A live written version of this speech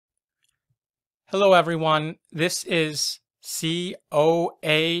Hello everyone, this is COADB,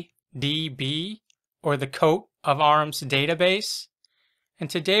 or the Coat of Arms database, and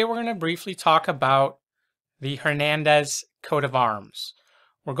today we're going to briefly talk about the Hernandez coat of arms.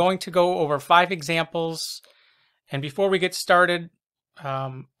 We're going to go over 5 examples, and before we get started,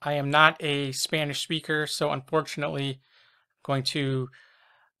 I am not a Spanish speaker, so unfortunately I'm going to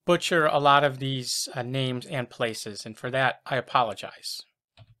butcher a lot of these names and places, and for that I apologize.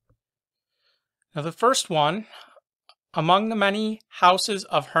 Now the first one, among the many houses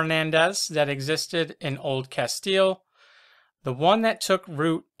of Hernández that existed in Old Castile, the one that took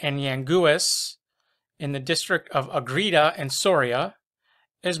root in Yanguas in the district of Agreda and Soria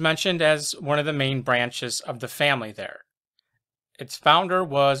is mentioned as one of the main branches of the family there. Its founder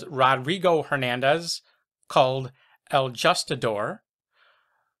was Rodrigo Hernández, called El Justador,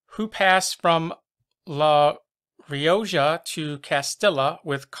 who passed from La Rioja to Castilla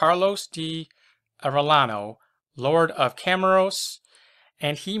with Carlos de Arellano, Lord of Cameros,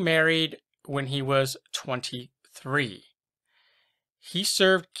 and he married when he was 23. He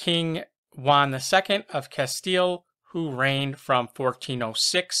served King Juan II of Castile, who reigned from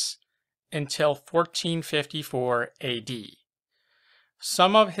 1406 until 1454 AD.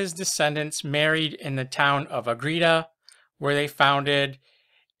 Some of his descendants married in the town of Agreda, where they founded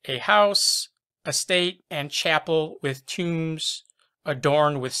a house, estate, and chapel with tombs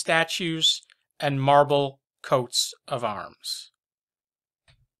adorned with statues and marble coats of arms.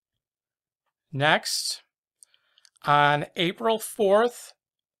 Next, on April 4th,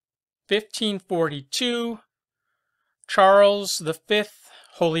 1542, Charles V,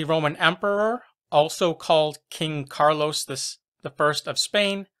 Holy Roman Emperor, also called King Carlos I of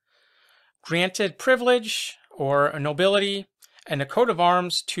Spain, granted privilege or nobility and a coat of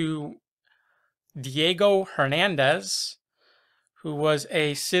arms to Diego Hernández, who was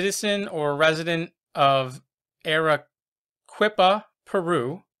a citizen or resident of Arequipa,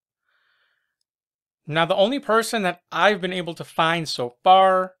 Peru. Now, the only person that I've been able to find so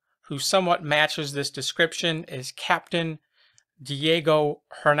far who somewhat matches this description is Captain Diego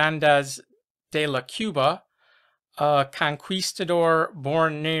Hernández de la Cuba, a conquistador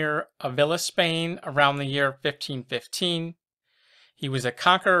born near Avila, Spain, around the year 1515. He was a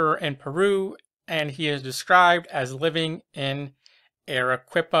conqueror in Peru, and he is described as living in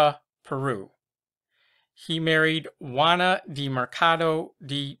Arequipa, Peru. He married Juana de Mercado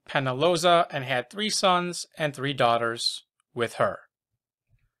de Penaloza and had 3 sons and 3 daughters with her.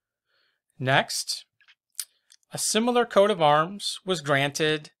 Next, a similar coat of arms was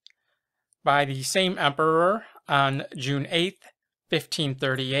granted by the same emperor on June 8,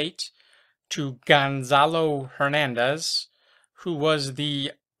 1538, to Gonzalo Hernández, who was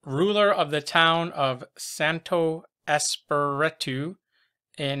the ruler of the town of Santo Espiritu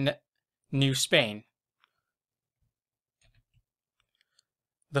in New Spain.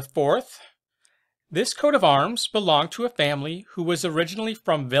 The fourth, this coat of arms belonged to a family who was originally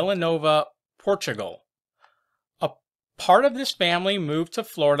from Villanova, Portugal. A part of this family moved to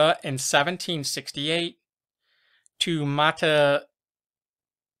Florida in 1768, to Matanzas,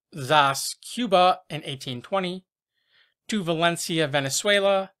 Cuba in 1820, to Valencia,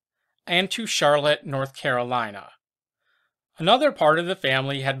 Venezuela, and to Charlotte, North Carolina. Another part of the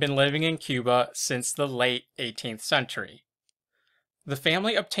family had been living in Cuba since the late 18th century. The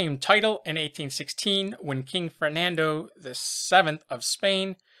family obtained title in 1816 when King Fernando VII of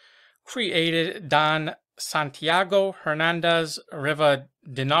Spain created Don Santiago Hernández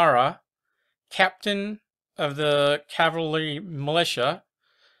Rivadeneyra, captain of the cavalry militia,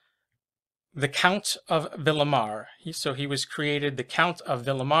 the Count of Villamar. So he was created the Count of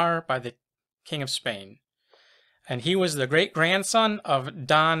Villamar by the King of Spain. And he was the great-grandson of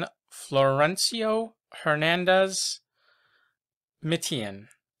Don Florencio Hernández Mitian,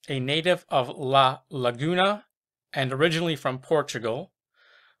 a native of La Laguna and originally from Portugal,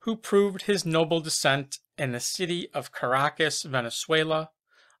 who proved his noble descent in the city of Caracas, Venezuela,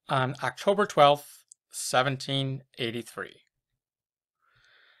 on October 12, 1783.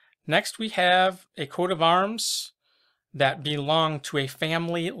 Next, we have a coat of arms that belonged to a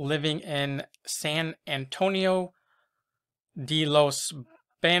family living in San Antonio de los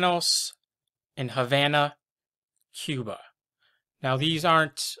Banos in Havana, Cuba. Now, these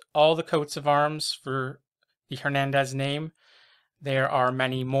aren't all the coats of arms for the Hernandez name. There are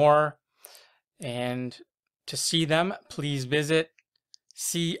many more, and to see them, please visit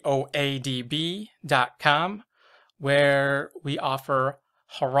coadb.com, where we offer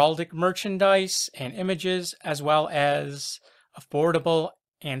heraldic merchandise and images, as well as affordable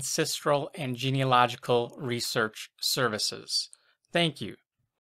ancestral and genealogical research services. Thank you.